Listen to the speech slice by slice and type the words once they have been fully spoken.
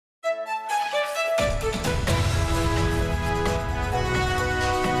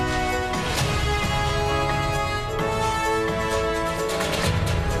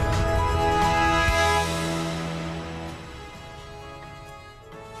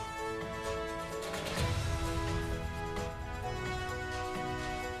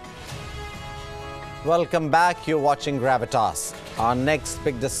Welcome back. You're watching Gravitas. Our next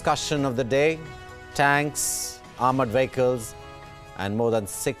big discussion of the day: tanks, armored vehicles, and more than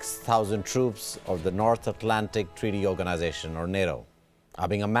 6,000 troops of the North Atlantic Treaty Organization, or NATO, are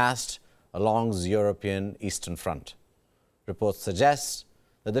being amassed along the European Eastern Front. Reports suggest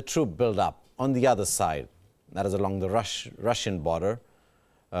that the troop build-up on the other side, that is along the Russian border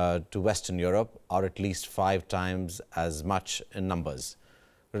to Western Europe, are at least 5 times as much in numbers.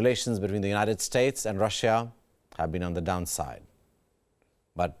 Relations between the United States and Russia have been on the downside.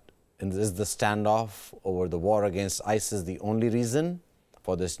 But is the standoff over the war against ISIS the only reason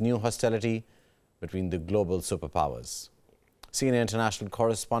for this new hostility between the global superpowers? CNN international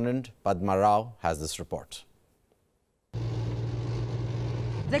correspondent Padma Rao has this report.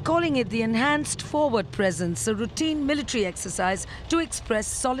 They're calling it the Enhanced Forward Presence, a routine military exercise to express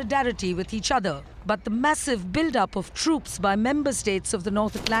solidarity with each other. But the massive build-up of troops by member states of the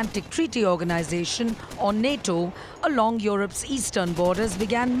North Atlantic Treaty Organization, or NATO, along Europe's eastern borders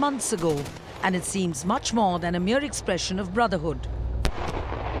began months ago. And it seems much more than a mere expression of brotherhood.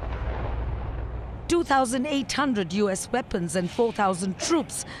 2,800 US weapons and 4,000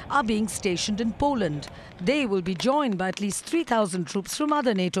 troops are being stationed in Poland. They will be joined by at least 3,000 troops from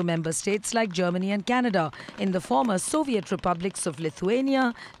other NATO member states like Germany and Canada in the former Soviet republics of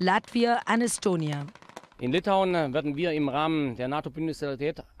Lithuania, Latvia and Estonia. In Litauen werden wir im Rahmen der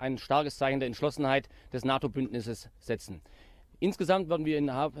NATO-Bündnissolidarität ein starkes Zeichen der Entschlossenheit des NATO-Bündnisses setzen. Insgesamt werden wir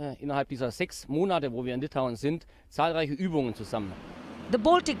innerhalb dieser 6 Monate, wo wir in Litauen sind, zahlreiche Übungen zusammen. The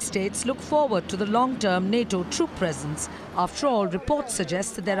Baltic states look forward to the long-term NATO troop presence. After all, reports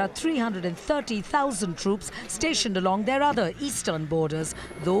suggest that there are 330,000 troops stationed along their other eastern borders,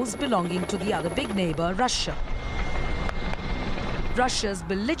 those belonging to the other big neighbor, Russia. Russia's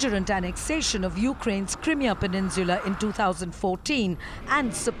belligerent annexation of Ukraine's Crimea Peninsula in 2014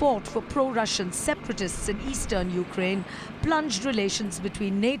 and support for pro-Russian separatists in eastern Ukraine plunged relations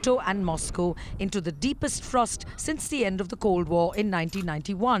between NATO and Moscow into the deepest frost since the end of the Cold War in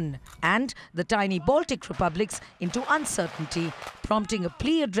 1991, and the tiny Baltic republics into uncertainty, prompting a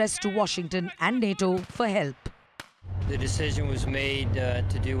plea addressed to Washington and NATO for help. The decision was made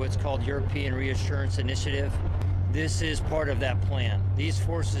to do what's called European Reassurance Initiative. This is part of that plan. These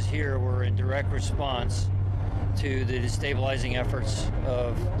forces here were in direct response to the destabilizing efforts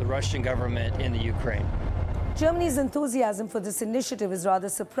of the Russian government in the Ukraine. Germany's enthusiasm for this initiative is rather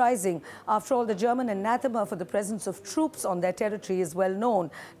surprising. After all, the German anathema for the presence of troops on their territory is well known.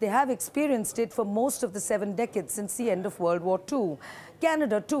 They have experienced it for most of the 7 decades since the end of World War II.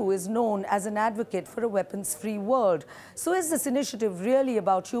 Canada, too, is known as an advocate for a weapons-free world. So is this initiative really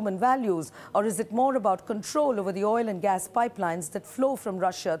about human values, or is it more about control over the oil and gas pipelines that flow from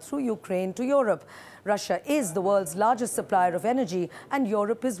Russia through Ukraine to Europe? Russia is the world's largest supplier of energy, and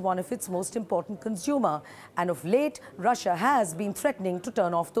Europe is one of its most important consumers. And of late, Russia has been threatening to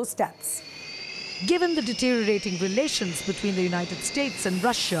turn off those taps. Given the deteriorating relations between the United States and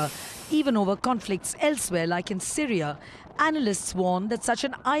Russia, even over conflicts elsewhere like in Syria, analysts warn that such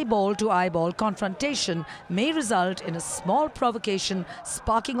an eyeball-to-eyeball confrontation may result in a small provocation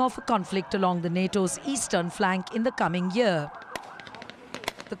sparking off a conflict along the NATO's eastern flank in the coming year.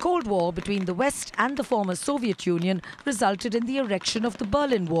 The Cold War between the West and the former Soviet Union resulted in the erection of the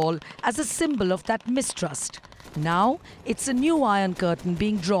Berlin Wall as a symbol of that mistrust. Now, it's a new Iron Curtain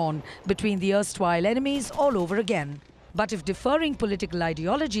being drawn between the erstwhile enemies all over again. But if differing political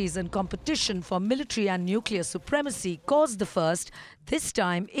ideologies and competition for military and nuclear supremacy caused the first, this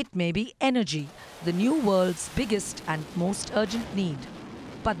time it may be energy, the new world's biggest and most urgent need.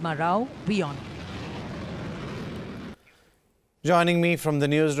 Padma Rao, WION. Joining me from the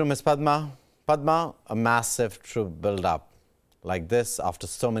newsroom is Padma. Padma, a massive troop build-up like this after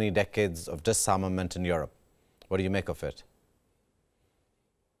so many decades of disarmament in Europe. What do you make of it?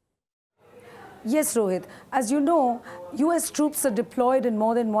 Yes, Rohit. As you know, US troops are deployed in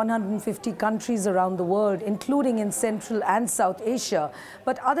more than 150 countries around the world, including in Central and South Asia.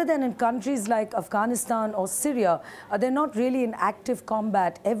 But other than in countries like Afghanistan or Syria, they're not really in active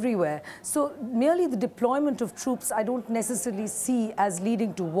combat everywhere. So merely the deployment of troops I don't necessarily see as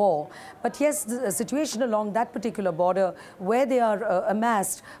leading to war. But yes, the situation along that particular border where they are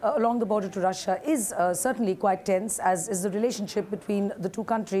amassed along the border to Russia is certainly quite tense, as is the relationship between the two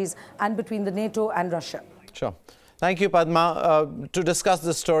countries and between the NATO and Russia. Sure. Thank you, Padma. To discuss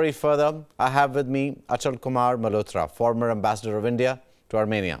this story further, I have with me Achal Kumar Malhotra, former ambassador of India to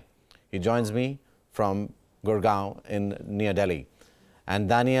Armenia. He joins me from Gurgaon near Delhi. And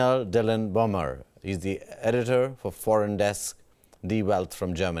Daniel Dylan Bomer, he's the editor for Foreign Desk, Die Welt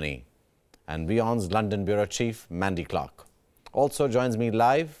from Germany. And WION's London Bureau Chief, Mandy Clark. Also joins me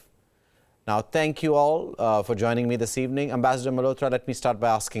live Now, thank you all for joining me this evening. Ambassador Malhotra, let me start by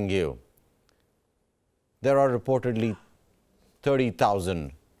asking you. There are reportedly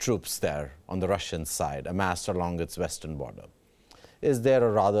 30,000 troops there on the Russian side, amassed along its western border. Is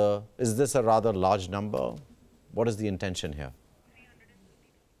this a rather large number? What is the intention here?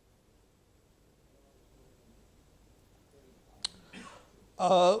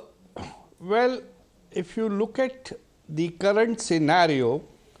 Well, if you look at the current scenario,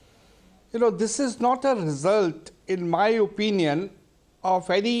 this is not a result, in my opinion, of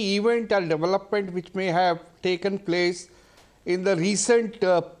any event or development which may have taken place in the recent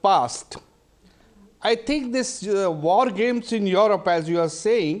past. I think this war games in Europe, as you are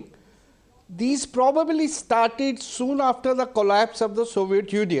saying, these probably started soon after the collapse of the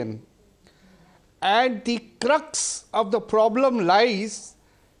Soviet Union. And the crux of the problem lies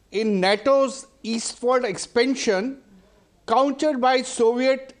in NATO's eastward expansion, countered by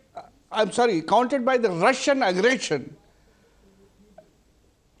the Russian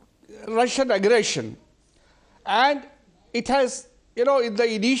aggression. And it has, in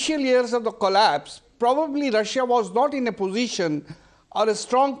the initial years of the collapse, probably Russia was not in a position or a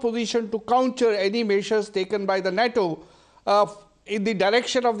strong position to counter any measures taken by the NATO in the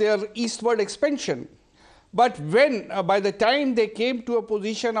direction of their eastward expansion. But when, by the time they came to a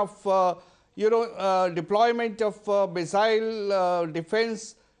position of, deployment of missile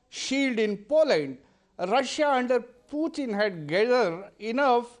defense shield in Poland, Russia under Putin had gathered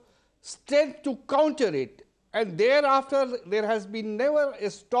enough strength to counter it. And thereafter, there has been never a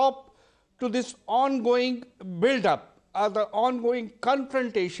stop to this ongoing build-up, the ongoing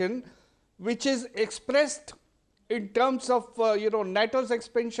confrontation, which is expressed in terms of, NATO's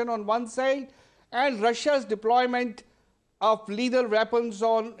expansion on one side and Russia's deployment of lethal weapons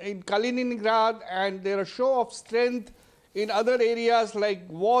in Kaliningrad and their show of strength in other areas like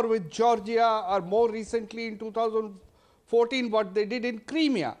war with Georgia, or more recently in 2014 what they did in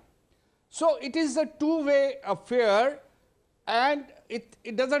Crimea. So it is a two-way affair, and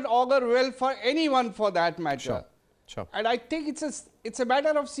it doesn't augur well for anyone for that matter. Sure. And I think it's a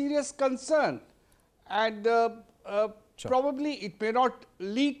matter of serious concern, and probably it may not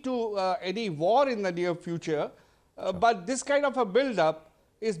lead to any war in the near future, but this kind of a build-up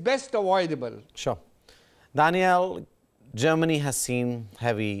is best avoidable. Sure. Daniel, Germany has seen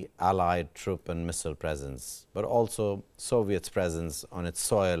heavy Allied troop and missile presence, but also Soviet's presence on its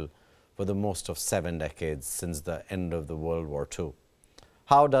soil for the most of 7 decades since the end of the World War II.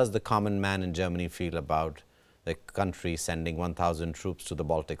 How does the common man in Germany feel about the country sending 1,000 troops to the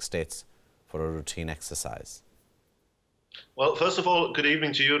Baltic states for a routine exercise? Well, first of all, good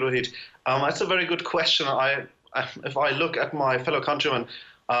evening to you, Rohit. That's a very good question. If I look at my fellow countrymen,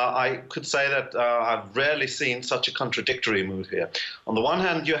 I could say that I've rarely seen such a contradictory mood here. On the one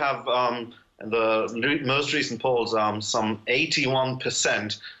hand, you have, in the most recent polls, some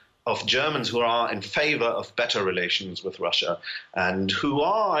 81% of Germans who are in favor of better relations with Russia, and who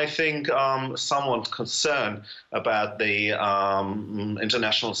are, I think, somewhat concerned about the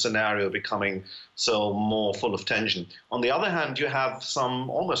international scenario becoming so more full of tension. On the other hand, you have some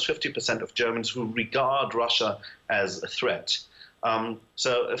almost 50% of Germans who regard Russia as a threat.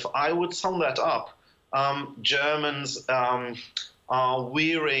 So if I would sum that up, Germans are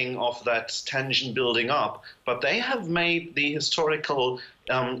wearying of that tension building up, but they have made the historical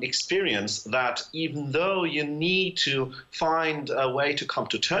experience that even though you need to find a way to come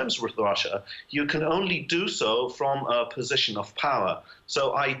to terms with Russia, you can only do so from a position of power.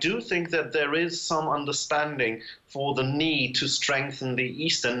 So I do think that there is some understanding for the need to strengthen the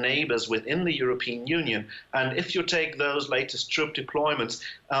eastern neighbors within the European Union. And if you take those latest troop deployments,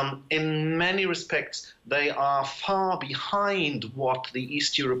 in many respects, they are far behind what the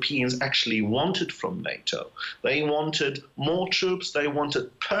East Europeans actually wanted from NATO. They wanted more troops, they wanted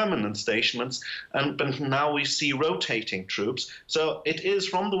permanent stationments, but now we see rotating troops. So it is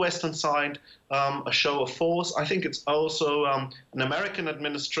from the Western side a show of force. I think it's also an American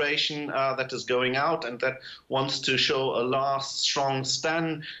administration that is going out and that wants to show a last strong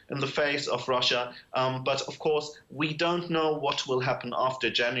stand in the face of Russia. But of course, we don't know what will happen after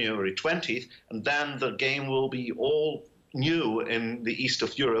January 20th, and then the game will be all new in the east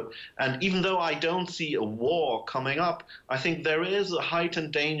of Europe. And even though I don't see a war coming up, I think there is a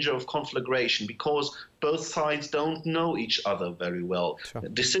heightened danger of conflagration because both sides don't know each other very well. Sure.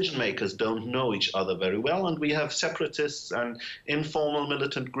 Decision makers don't know each other very well, and we have separatists and informal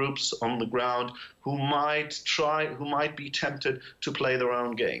militant groups on the ground who might be tempted to play their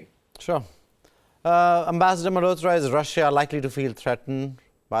own game. Sure. Ambassador Malhotra, is Russia likely to feel threatened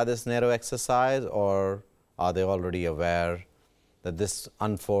by this NATO exercise, or are they already aware that this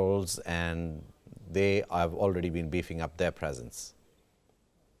unfolds and they have already been beefing up their presence?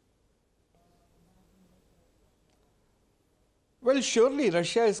 Well, surely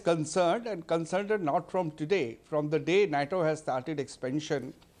Russia is concerned, and concerned not from today, from the day NATO has started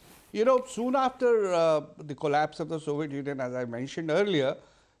expansion. You know, soon after the collapse of the Soviet Union, as I mentioned earlier,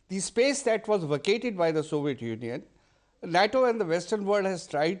 the space that was vacated by the Soviet Union, NATO and the Western world has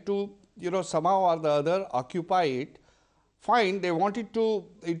tried to, you know, somehow or the other occupy it. Fine, they wanted to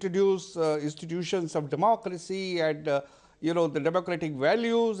introduce institutions of democracy and, you know, the democratic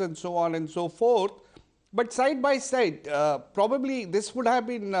values and so on and so forth. But side by side, probably this would have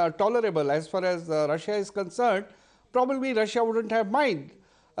been tolerable as far as Russia is concerned. Probably Russia wouldn't have mind.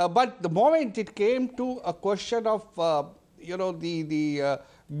 But the moment it came to a question of, you know, the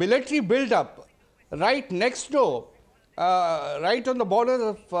military build-up right next door, right on the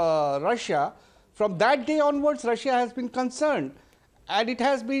border of Russia, from that day onwards, Russia has been concerned. And it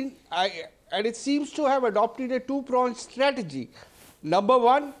has been, and it seems to have adopted a two-pronged strategy. Number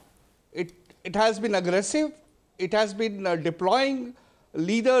one, it has been aggressive. It has been deploying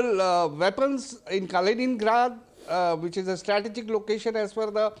lethal weapons in Kaliningrad, which is a strategic location as far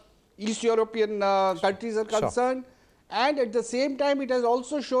as the East European countries are concerned. Sure. And at the same time, it has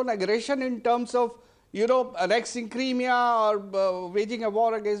also shown aggression in terms of, you know, annexing Crimea or waging a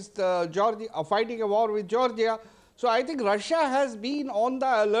war against Georgia, fighting a war with Georgia. So I think Russia has been on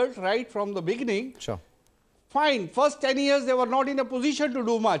the alert right from the beginning. Sure. Fine, first 10 years they were not in a position to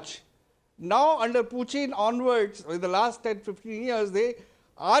do much. Now under Putin onwards, in the last 10-15 years, they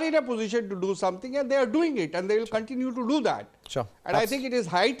are in a position to do something and they are doing it and they will continue to do that. Sure. And I think it is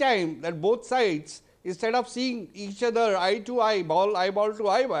high time that both sides, instead of seeing each other eye to eye, eyeball to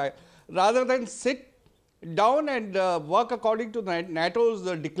eyeball, rather than sit down and work according to NATO's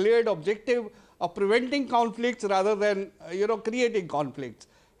declared objective of preventing conflicts rather than, you know, creating conflicts,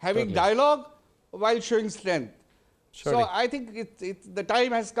 having Totally. dialogue while showing strength. Surely. So I think the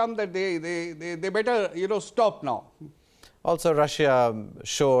time has come that they better, you know, stop now. Also, Russia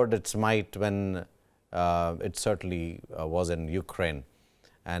showed its might when it certainly was in Ukraine,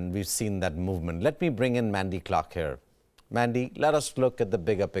 and we've seen that movement. Let me bring in Mandy Clark here. Mandy, let us look at the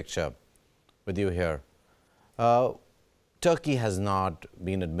bigger picture with you here. Turkey has not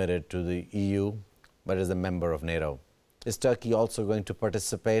been admitted to the EU, but is a member of NATO. Is Turkey also going to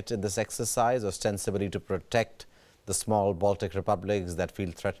participate in this exercise, ostensibly to protect the small Baltic republics that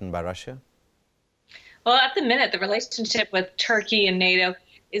feel threatened by Russia? Well, at the minute, the relationship with Turkey and NATO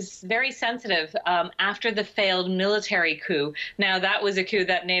is very sensitive after the failed military coup. Now, that was a coup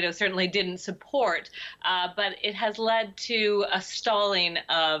that NATO certainly didn't support, but it has led to a stalling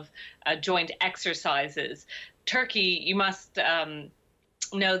of joint exercises. Turkey, you must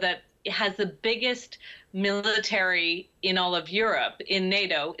know that it has the biggest military in all of Europe in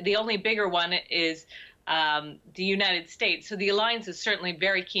NATO. The only bigger one is the United States. So the alliance is certainly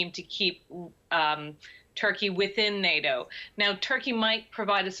very keen to keep Turkey within NATO. Now, Turkey might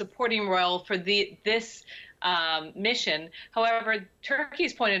provide a supporting role for this mission. However,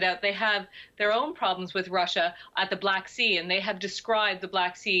 Turkey's pointed out they have their own problems with Russia at the Black Sea, and they have described the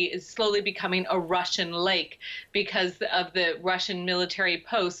Black Sea as slowly becoming a Russian lake because of the Russian military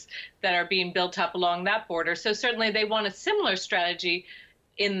posts that are being built up along that border. So certainly they want a similar strategy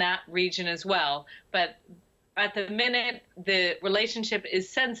in that region as well. But at the minute, the relationship is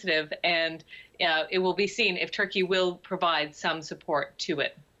sensitive, and it will be seen if Turkey will provide some support to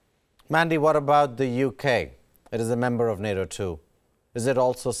it. Mandy, what about the UK? It is a member of NATO too. Is it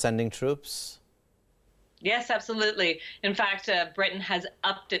also sending troops? Yes, absolutely. In fact, Britain has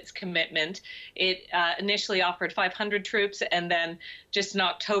upped its commitment. It initially offered 500 troops, and then just in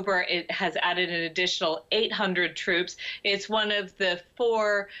October, it has added an additional 800 troops. It's one of the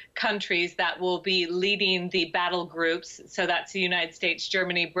 4 countries that will be leading the battle groups. So that's the United States,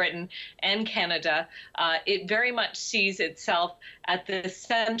 Germany, Britain, and Canada. It very much sees itself at the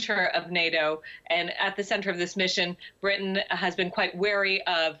center of NATO, and at the center of this mission, Britain has been quite wary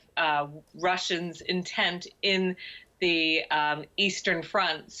of Russians' intent in the Eastern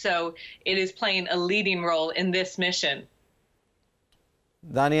Front. So it is playing a leading role in this mission.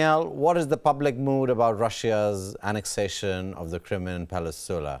 Danielle, what is the public mood about Russia's annexation of the Crimean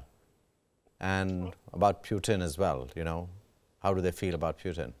Peninsula? And about Putin as well, you know? How do they feel about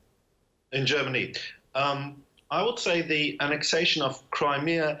Putin? In Germany, I would say the annexation of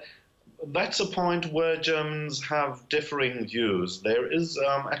Crimea, that's a point where Germans have differing views. There is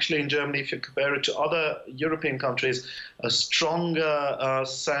actually in Germany, if you compare it to other European countries, a stronger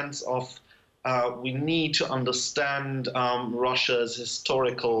sense of we need to understand Russia's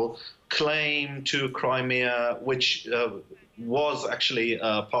historical claim to Crimea, which was actually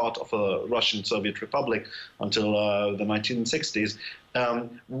part of a Russian Soviet Republic until the 1960s.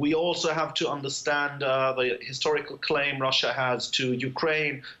 We also have to understand the historical claim Russia has to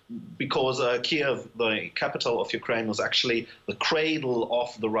Ukraine, because Kiev, the capital of Ukraine, was actually the cradle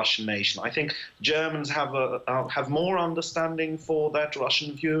of the Russian nation. I think Germans have more understanding for that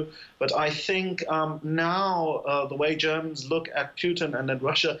Russian view, but I think now the way Germans look at Putin and at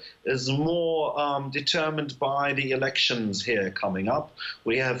Russia is more determined by the elections here coming up.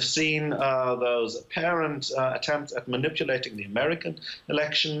 We have seen those apparent attempts at manipulating the American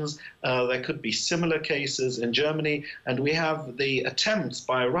elections. There could be similar cases in Germany, and we have the attempts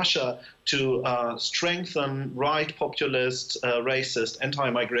by Russia to strengthen right populist, racist,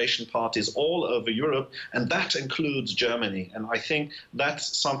 anti-migration parties all over Europe, and that includes Germany. And I think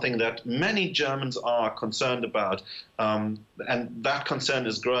that's something that many Germans are concerned about, and that concern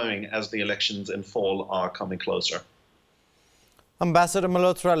is growing as the elections in fall are coming closer. Ambassador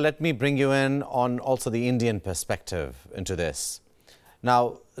Malhotra, let me bring you in on also the Indian perspective into this.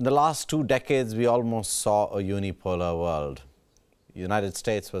 Now, in the last 2 decades, we almost saw a unipolar world. The United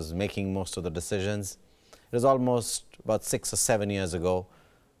States was making most of the decisions. It was almost about 6 or 7 years ago,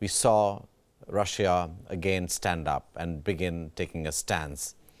 we saw Russia again stand up and begin taking a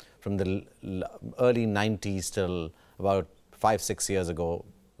stance. From the early 90s till about 5-6 years ago,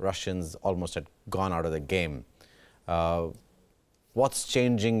 Russians almost had gone out of the game. What's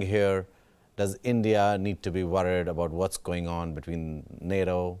changing here? Does India need to be worried about what's going on between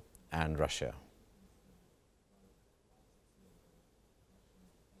NATO and Russia?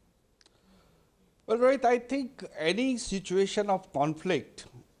 Well, Rohit, I think any situation of conflict,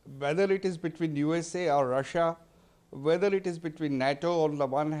 whether it is between USA or Russia, whether it is between NATO on the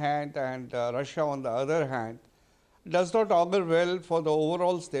one hand and Russia on the other hand, does not augur well for the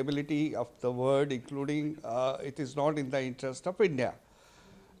overall stability of the world, including it is not in the interest of India.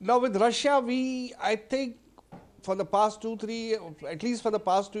 Now, with Russia, I think for the past 2-3, at least for the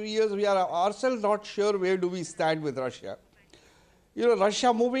past 2 years, we are ourselves not sure where do we stand with Russia. You know,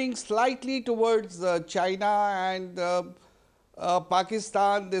 Russia moving slightly towards China and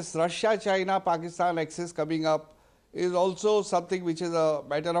Pakistan, this Russia-China-Pakistan axis coming up is also something which is a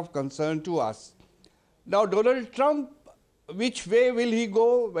matter of concern to us. Now, Donald Trump, which way will he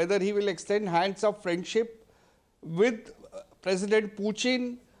go? Whether he will extend hands of friendship with President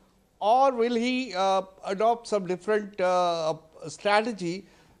Putin, or will he adopt some different strategy,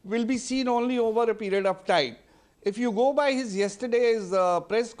 will be seen only over a period of time. If you go by his yesterday's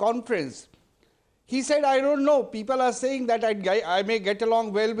press conference, he said, I don't know, people are saying that I may get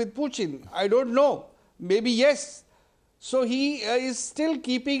along well with Putin. I don't know, maybe yes. So he is still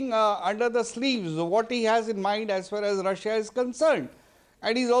keeping under the sleeves what he has in mind as far as Russia is concerned.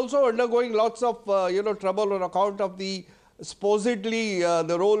 And he's also undergoing lots of trouble on account of the supposedly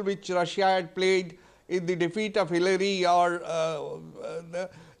the role which Russia had played in the defeat of Hillary, or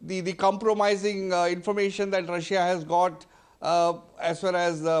the compromising information that Russia has got as far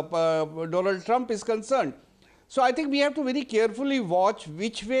as Donald Trump is concerned. So I think we have to very carefully watch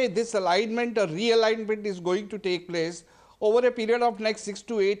which way this alignment or realignment is going to take place over a period of next 6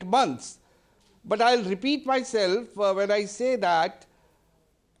 to 8 months. But I'll repeat myself when I say that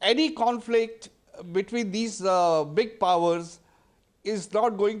any conflict between these big powers is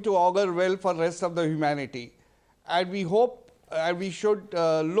not going to augur well for the rest of the humanity. And we hope and we should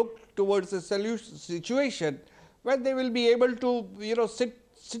look towards a situation where they will be able to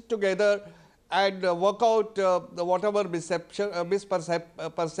sit together and work out whatever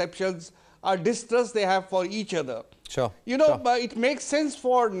misperceptions or distrust they have for each other. Sure. It makes sense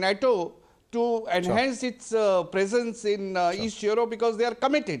for NATO to enhance its presence in East Europe because they are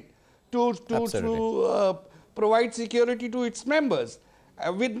committed to provide security to its members.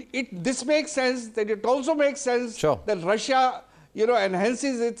 This makes sense. That it also makes sense that Russia,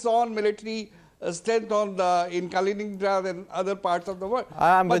 enhances its own military strength in Kaliningrad and other parts of the world.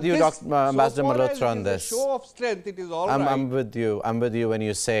 I'm with you, Dr. Ambassador Malhotra, on this. Show of strength, it is all right. I'm with you. I'm with you when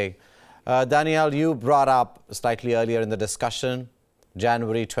you say, Danielle, you brought up slightly earlier in the discussion,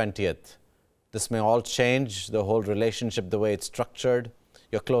 January 20th. This may all change, the whole relationship, the way it's structured.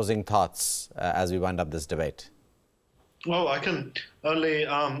 Your closing thoughts as we wind up this debate. Well, I can only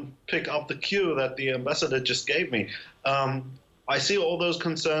pick up the cue that the ambassador just gave me. I see all those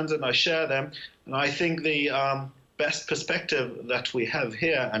concerns and I share them. And I think the best perspective that we have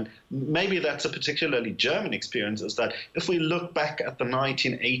here, and maybe that's a particularly German experience, is that if we look back at the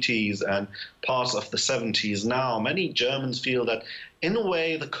 1980s and parts of the 70s now, many Germans feel that in a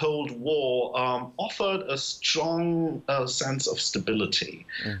way the Cold War offered a strong sense of stability,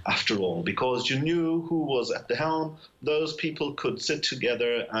 after all, because you knew who was at the helm. Those people could sit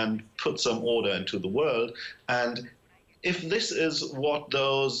together and put some order into the world. And if this is what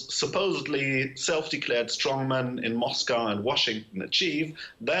those supposedly self-declared strongmen in Moscow and Washington achieve,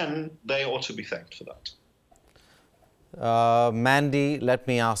 then they ought to be thanked for that. Mandy, let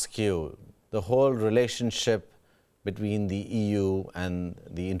me ask you, the whole relationship between the EU and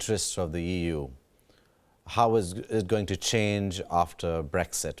the interests of the EU, how is it going to change after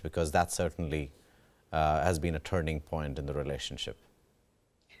Brexit? Because that certainly has been a turning point in the relationship.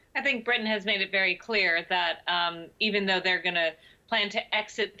 I think Britain has made it very clear that even though they're going to plan to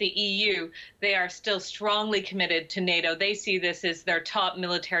exit the EU, they are still strongly committed to NATO. They see this as their top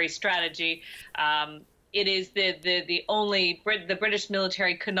military strategy. It is the British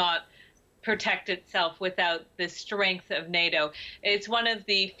military could not protect itself without the strength of NATO. It's one of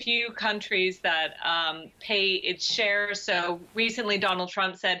the few countries that pay its share. So recently Donald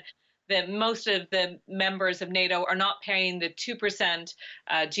Trump said that most of the members of NATO are not paying the 2%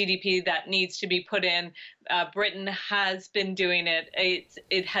 GDP that needs to be put in. Britain has been doing it.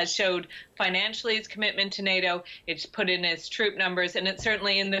 It has showed financially its commitment to NATO. It's put in its troop numbers, and it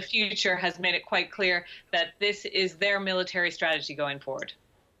certainly in the future has made it quite clear that this is their military strategy going forward.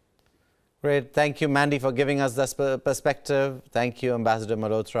 Great. Thank you, Mandy, for giving us this perspective. Thank you, Ambassador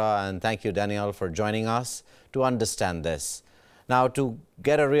Malhotra, and thank you, Daniel, for joining us to understand this. Now, to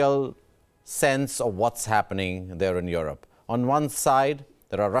get a real sense of what's happening there in Europe. On one side,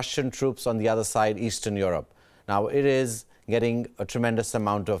 there are Russian troops, on the other side, Eastern Europe. Now, it is getting a tremendous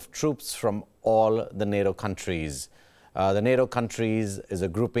amount of troops from all the NATO countries. The NATO countries is a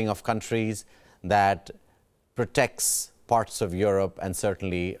grouping of countries that protects parts of Europe, and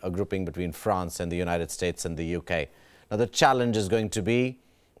certainly a grouping between France and the United States and the UK. Now, the challenge is going to be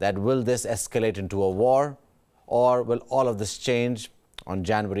that will this escalate into a war, or will all of this change on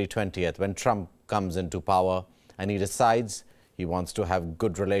January 20th when Trump comes into power and he decides he wants to have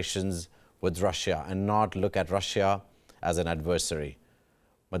good relations with Russia and not look at Russia as an adversary.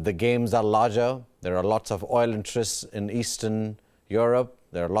 But the games are larger. There are lots of oil interests in Eastern Europe.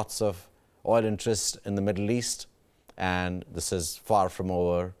 There are lots of oil interests in the Middle East. And this is far from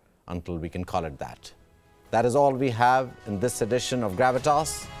over until we can call it that. That is all we have in this edition of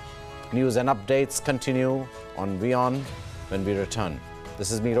Gravitas. News and updates continue on WION when we return. This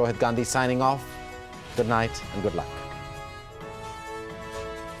is me, Rohit Gandhi, signing off. Good night and good luck.